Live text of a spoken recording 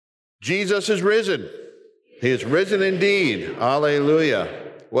Jesus is risen. He is risen indeed. Alleluia.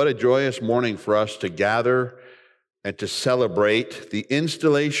 What a joyous morning for us to gather and to celebrate the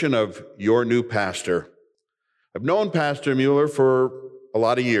installation of your new pastor. I've known Pastor Mueller for a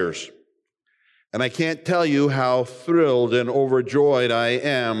lot of years, and I can't tell you how thrilled and overjoyed I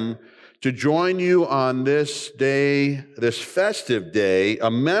am to join you on this day, this festive day,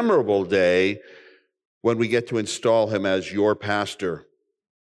 a memorable day, when we get to install him as your pastor.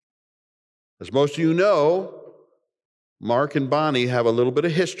 As most of you know, Mark and Bonnie have a little bit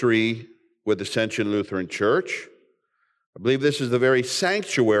of history with Ascension Lutheran Church. I believe this is the very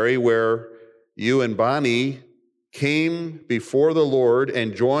sanctuary where you and Bonnie came before the Lord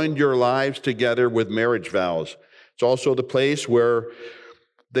and joined your lives together with marriage vows. It's also the place where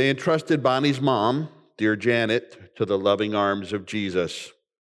they entrusted Bonnie's mom, dear Janet, to the loving arms of Jesus.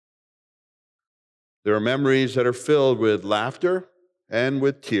 There are memories that are filled with laughter and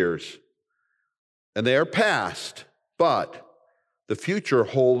with tears. And they are past, but the future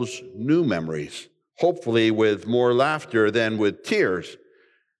holds new memories, hopefully with more laughter than with tears,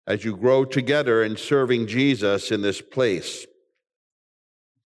 as you grow together in serving Jesus in this place.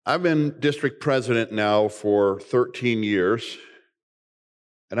 I've been district president now for 13 years,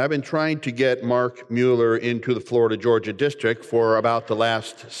 and I've been trying to get Mark Mueller into the Florida-Georgia district for about the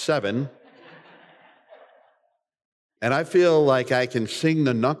last 7. And I feel like I can sing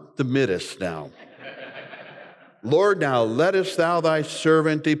the Nunc Dimittis now. Lord, now lettest thou thy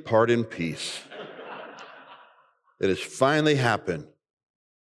servant depart in peace. It has finally happened.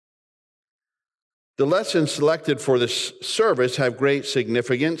 The lessons selected for this service have great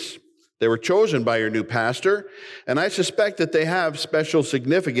significance. They were chosen by your new pastor, and I suspect that they have special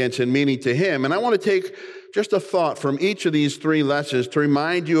significance and meaning to him. And I want to take just a thought from each of these 3 lessons to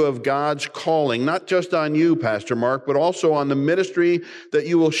remind you of God's calling, not just on you, Pastor Mark, but also on the ministry that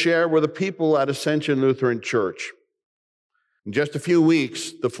you will share with the people at Ascension Lutheran Church. In just a few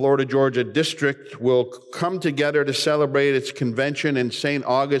weeks, the Florida-Georgia district will come together to celebrate its convention in St.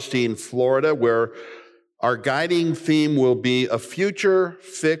 Augustine, Florida, where our guiding theme will be a future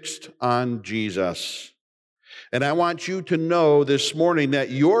fixed on Jesus. And I want you to know this morning that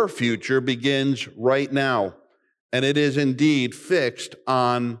your future begins right now, and it is indeed fixed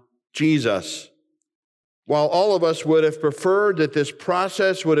on Jesus. While all of us would have preferred that this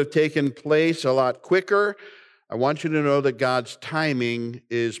process would have taken place a lot quicker, I want you to know that God's timing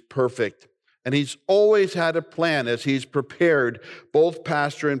is perfect. And he's always had a plan as he's prepared both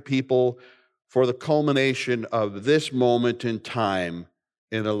pastor and people for the culmination of this moment in time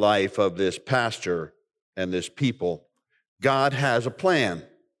in the life of this pastor and this people. God has a plan.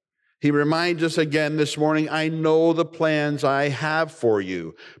 He reminds us again this morning, I know the plans I have for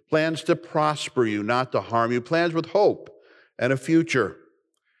you, plans to prosper you, not to harm you, plans with hope and a future.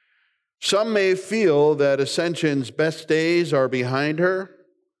 Some may feel that Ascension's best days are behind her,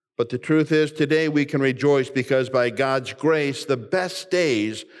 but the truth is today we can rejoice because by God's grace, the best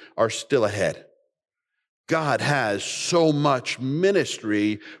days are still ahead. God has so much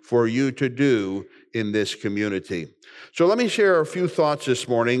ministry for you to do in this community. So let me share a few thoughts this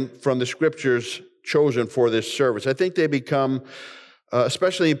morning from the scriptures chosen for this service. I think they become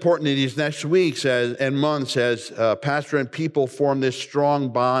especially important in these next weeks and months as pastor and people form this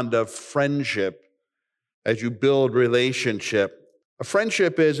strong bond of friendship as you build relationship. A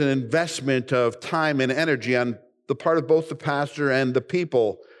friendship is an investment of time and energy on the part of both the pastor and the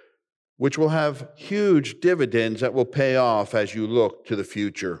people, which will have huge dividends that will pay off as you look to the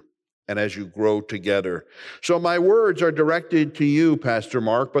future and as you grow together. So my words are directed to you, Pastor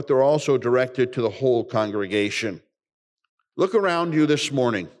Mark, but they're also directed to the whole congregation. Look around you this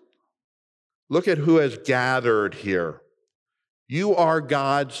morning. Look at who has gathered here. You are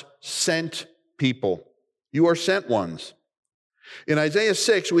God's sent people. You are sent ones. In Isaiah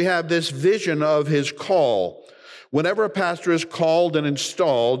 6, we have this vision of his call. Whenever a pastor is called and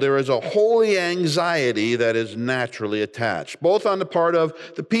installed, there is a holy anxiety that is naturally attached, both on the part of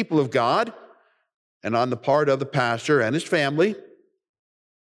the people of God and on the part of the pastor and his family.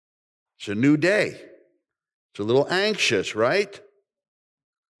 It's a new day. It's a little anxious, right?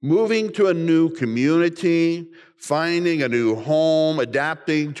 Moving to a new community, finding a new home,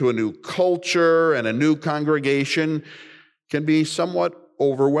 adapting to a new culture and a new congregation can be somewhat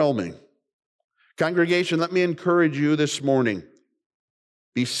overwhelming. Congregation, let me encourage you this morning.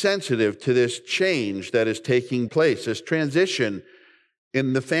 Be sensitive to this change that is taking place, this transition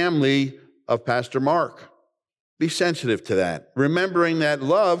in the family of Pastor Mark. Be sensitive to that, remembering that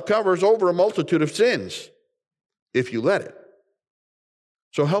love covers over a multitude of sins, if you let it.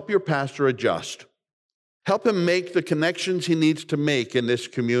 So help your pastor adjust. Help him make the connections he needs to make in this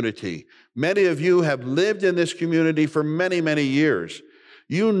community. Many of you have lived in this community for many, many years.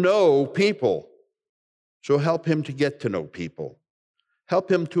 You know people, so help him to get to know people.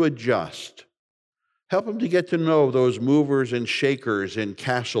 Help him to adjust. Help him to get to know those movers and shakers in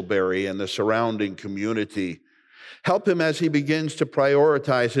Castleberry and the surrounding community. Help him as he begins to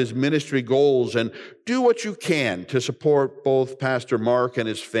prioritize his ministry goals, and do what you can to support both Pastor Mark and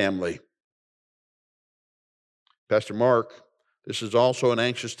his family. Pastor Mark, this is also an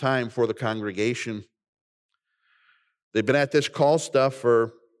anxious time for the congregation. They've been at this call stuff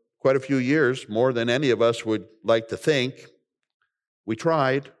for quite a few years, more than any of us would like to think. We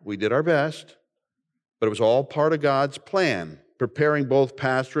tried, we did our best, but it was all part of God's plan, preparing both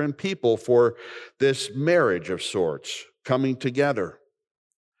pastor and people for this marriage of sorts, coming together.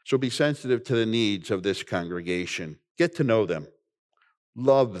 So be sensitive to the needs of this congregation. Get to know them.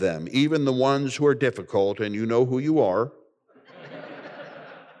 Love them, even the ones who are difficult, and you know who you are.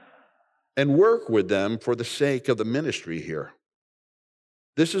 And work with them for the sake of the ministry here.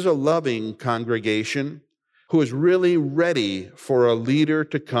 This is a loving congregation who is really ready for a leader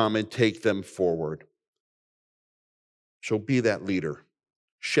to come and take them forward. So be that leader.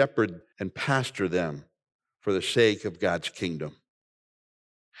 Shepherd and pastor them for the sake of God's kingdom.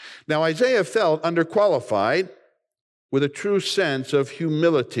 Now, Isaiah felt underqualified with a true sense of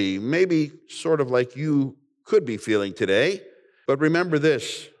humility, maybe sort of like you could be feeling today. But remember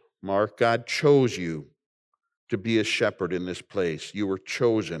this, Mark, God chose you to be a shepherd in this place. You were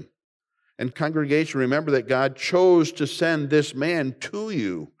chosen. And congregation, remember that God chose to send this man to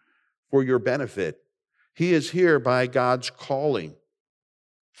you for your benefit. He is here by God's calling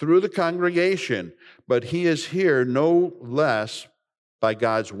through the congregation, but he is here no less by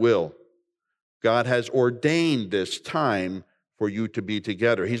God's will. God has ordained this time for you to be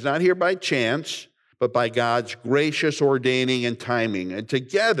together. He's not here by chance, but by God's gracious ordaining and timing. And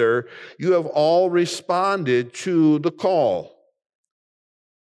together, you have all responded to the call.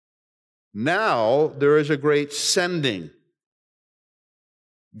 Now, there is a great sending.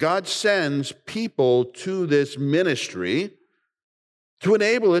 God sends people to this ministry to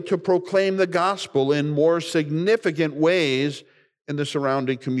enable it to proclaim the gospel in more significant ways in the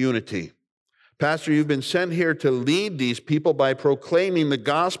surrounding community. Pastor, you've been sent here to lead these people by proclaiming the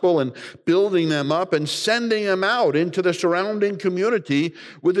gospel and building them up and sending them out into the surrounding community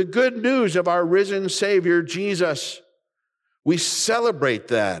with the good news of our risen Savior, Jesus. We celebrate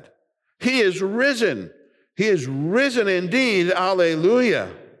that. He is risen. He is risen indeed.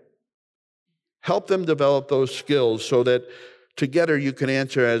 Alleluia. Help them develop those skills so that together you can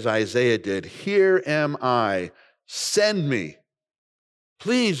answer as Isaiah did, "Here am I, send me."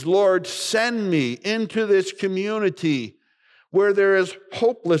 Please, Lord, send me into this community where there is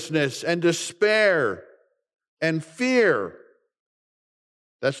hopelessness and despair and fear.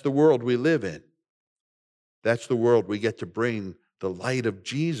 That's the world we live in. That's the world we get to bring the light of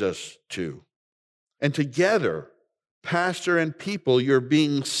Jesus to. And together, pastor and people, you're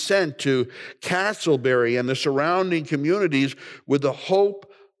being sent to Castleberry and the surrounding communities with the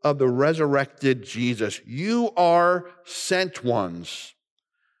hope of the resurrected Jesus. You are sent ones.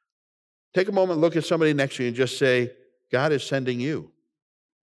 Take a moment, look at somebody next to you and just say, God is sending you.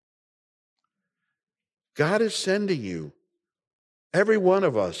 God is sending you. Every one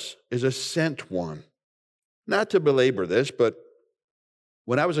of us is a sent one. Not to belabor this, but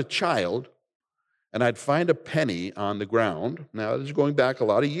when I was a child and I'd find a penny on the ground, now this is going back a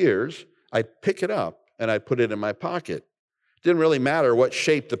lot of years, I'd pick it up and I'd put it in my pocket. It didn't really matter what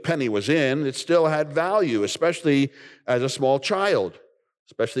shape the penny was in, it still had value, especially as a small child.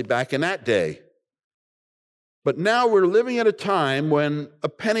 Especially back in that day. But now we're living at a time when a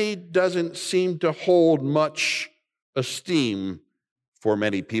penny doesn't seem to hold much esteem for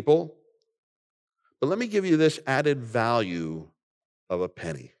many people. But let me give you this added value of a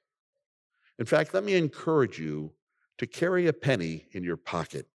penny. In fact, let me encourage you to carry a penny in your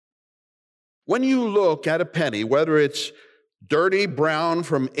pocket. When you look at a penny, whether it's dirty brown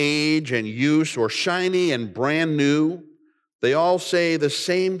from age and use or shiny and brand new, they all say the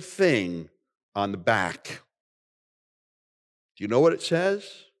same thing on the back. Do you know what it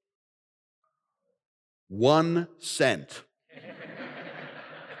says? 1 cent.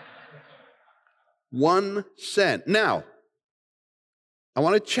 1 cent. Now, I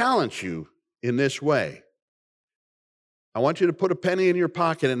want to challenge you in this way. I want you to put a penny in your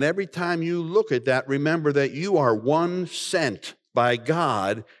pocket, and every time you look at that, remember that you are 1 cent by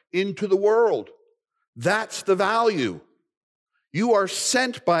God into the world. That's the value. You are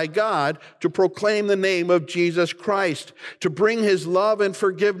sent by God to proclaim the name of Jesus Christ, to bring his love and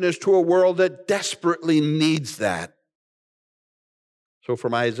forgiveness to a world that desperately needs that. So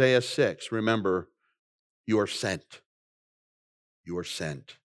from Isaiah 6, remember, you are sent. You are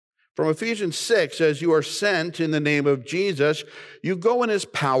sent. From Ephesians 6, as you are sent in the name of Jesus, you go in his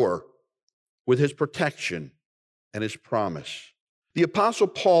power with his protection and his promise. The Apostle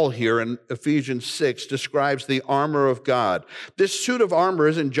Paul here in Ephesians 6 describes the armor of God. This suit of armor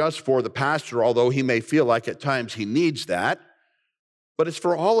isn't just for the pastor, although he may feel like at times he needs that, but it's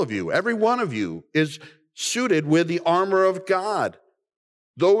for all of you. Every one of you is suited with the armor of God.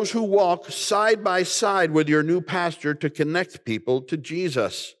 Those who walk side by side with your new pastor to connect people to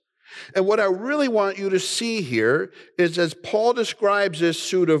Jesus. And what I really want you to see here is, as Paul describes this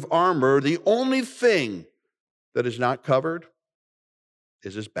suit of armor, the only thing that is not covered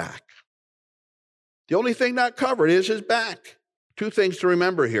is his back. The only thing not covered is his back. Two things to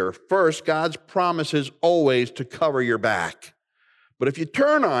remember here. First, God's promise is always to cover your back. But if you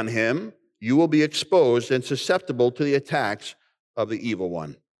turn on him, you will be exposed and susceptible to the attacks of the evil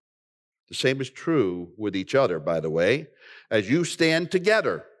one. The same is true with each other, by the way. As you stand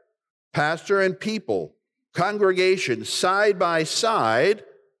together, pastor and people, congregation, side by side,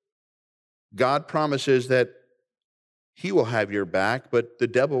 God promises that he will have your back, but the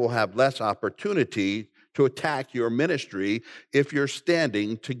devil will have less opportunity to attack your ministry if you're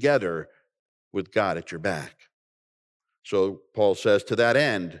standing together with God at your back. So Paul says, to that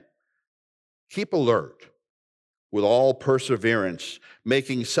end, keep alert with all perseverance,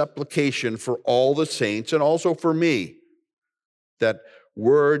 making supplication for all the saints and also for me, that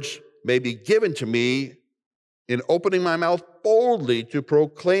words may be given to me in opening my mouth boldly to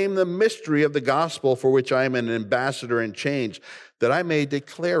proclaim the mystery of the gospel, for which I am an ambassador in chains, that I may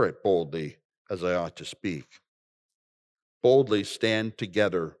declare it boldly as I ought to speak. Boldly stand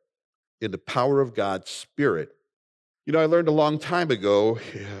together in the power of God's Spirit. You know, I learned a long time ago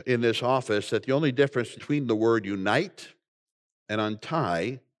in this office that the only difference between the word unite and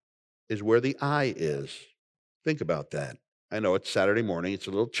untie is where the I is. Think about that. I know it's Saturday morning, it's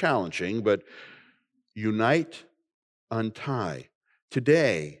a little challenging, but unite, untie.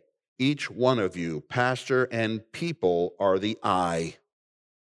 Today, each one of you, pastor and people, are the I.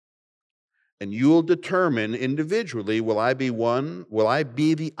 And you'll determine individually, will I be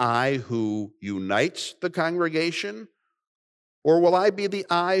the I who unites the congregation? Or will I be the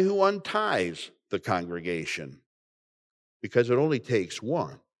I who unties the congregation? Because it only takes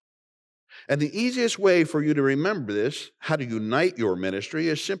one. And the easiest way for you to remember this, how to unite your ministry,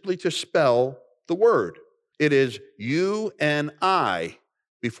 is simply to spell the word. It is you and I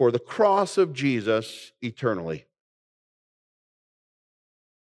before the cross of Jesus eternally.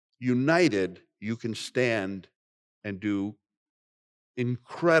 United, you can stand and do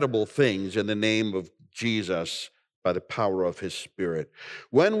incredible things in the name of Jesus by the power of his Spirit.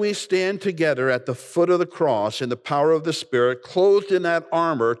 When we stand together at the foot of the cross in the power of the Spirit, clothed in that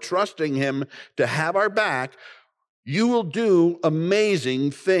armor, trusting him to have our back, you will do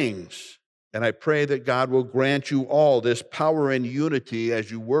amazing things. And I pray that God will grant you all this power and unity as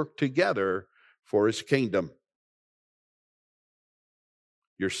you work together for his kingdom.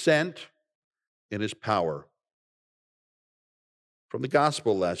 You're sent in his power. From the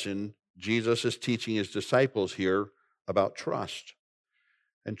gospel lesson, Jesus is teaching his disciples here about trust.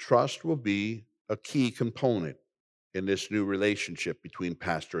 And trust will be a key component in this new relationship between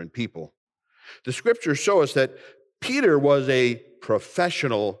pastor and people. The scriptures show us that Peter was a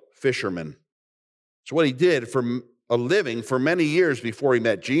professional fisherman. It's what he did for a living for many years before he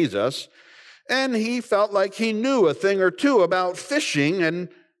met Jesus. And he felt like he knew a thing or two about fishing, and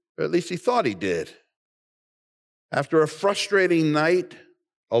at least he thought he did. After a frustrating night,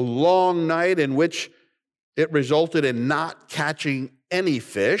 a long night in which it resulted in not catching any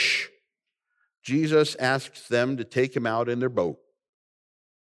fish, Jesus asks them to take him out in their boat.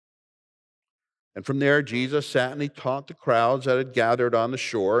 And from there, Jesus sat and he taught the crowds that had gathered on the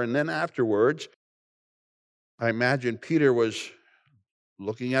shore. And then afterwards, I imagine Peter was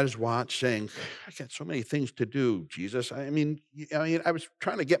looking at his watch saying, I got so many things to do, Jesus. I was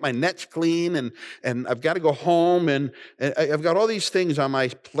trying to get my nets clean, and I've got to go home, and I've got all these things on my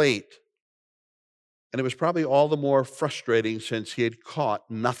plate. And it was probably all the more frustrating since he had caught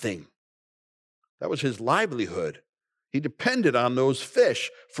nothing. That was his livelihood. He depended on those fish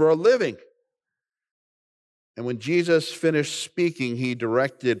for a living. And when Jesus finished speaking, he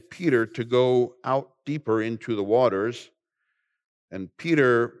directed Peter to go out deeper into the waters. And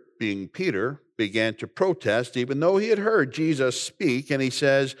Peter, being Peter, began to protest, even though he had heard Jesus speak. And he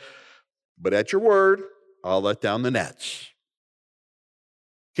says, but at your word, I'll let down the nets.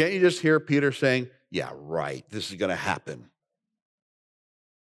 Can't you just hear Peter saying, yeah, right, this is going to happen?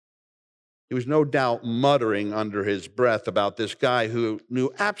 He was no doubt muttering under his breath about this guy who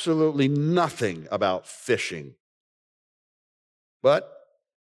knew absolutely nothing about fishing. But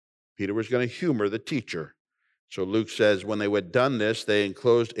Peter was going to humor the teacher. So Luke says, when they had done this, they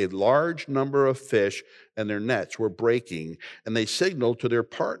enclosed a large number of fish, and their nets were breaking. And they signaled to their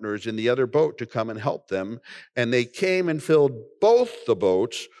partners in the other boat to come and help them. And they came and filled both the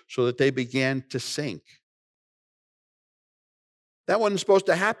boats so that they began to sink. That wasn't supposed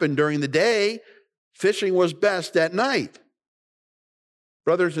to happen during the day. Fishing was best at night.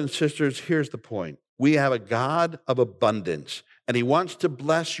 Brothers and sisters, here's the point. We have a God of abundance, and he wants to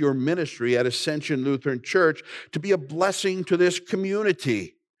bless your ministry at Ascension Lutheran Church to be a blessing to this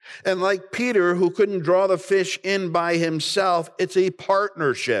community. And like Peter, who couldn't draw the fish in by himself, it's a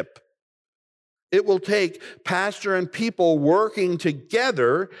partnership. It will take pastor and people working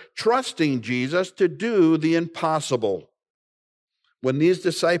together, trusting Jesus to do the impossible. When these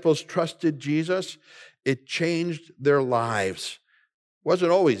disciples trusted Jesus, it changed their lives. It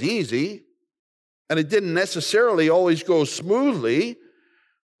wasn't always easy, and it didn't necessarily always go smoothly.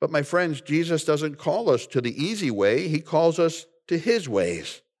 But my friends, Jesus doesn't call us to the easy way. He calls us to his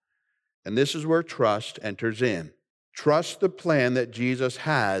ways. And this is where trust enters in. Trust the plan that Jesus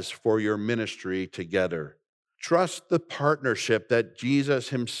has for your ministry together. Trust the partnership that Jesus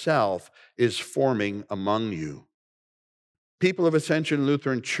himself is forming among you. People of Ascension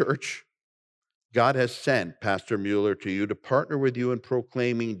Lutheran Church, God has sent Pastor Mueller to you to partner with you in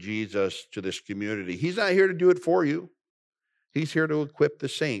proclaiming Jesus to this community. He's not here to do it for you. He's here to equip the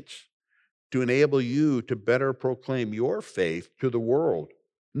saints, to enable you to better proclaim your faith to the world.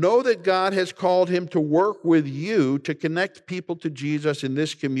 Know that God has called him to work with you to connect people to Jesus in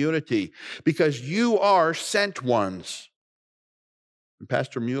this community because you are sent ones. And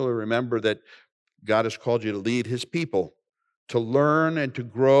Pastor Mueller, remember that God has called you to lead his people, to learn and to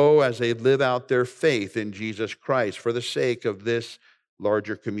grow as they live out their faith in Jesus Christ for the sake of this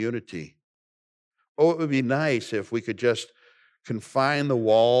larger community. Oh, it would be nice if we could just confine the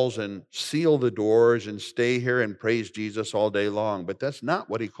walls and seal the doors and stay here and praise Jesus all day long, but that's not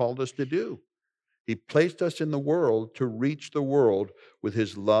what he called us to do. He placed us in the world to reach the world with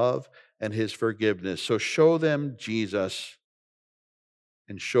his love and his forgiveness. So show them Jesus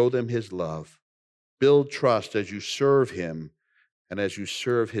and show them his love. Build trust as you serve him and as you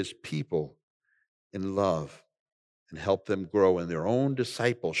serve his people in love, and help them grow in their own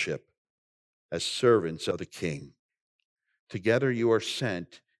discipleship as servants of the King. Together you are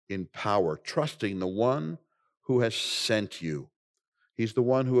sent in power, trusting the one who has sent you. He's the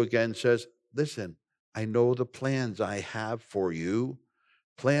one who again says, listen, I know the plans I have for you,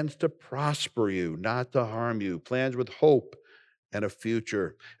 plans to prosper you, not to harm you, plans with hope and a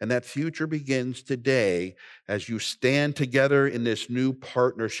future. And that future begins today as you stand together in this new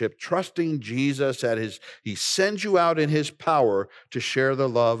partnership, trusting Jesus he sends you out in his power to share the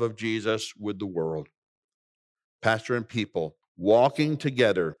love of Jesus with the world. Pastor and people walking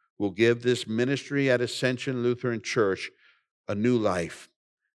together will give this ministry at Ascension Lutheran Church a new life,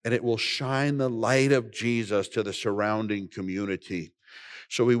 and it will shine the light of Jesus to the surrounding community.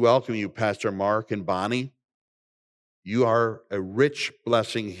 So we welcome you, Pastor Mark and Bonnie. You are a rich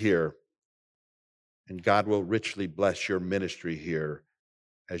blessing here, and God will richly bless your ministry here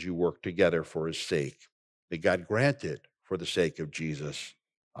as you work together for his sake. May God grant it for the sake of Jesus.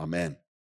 Amen.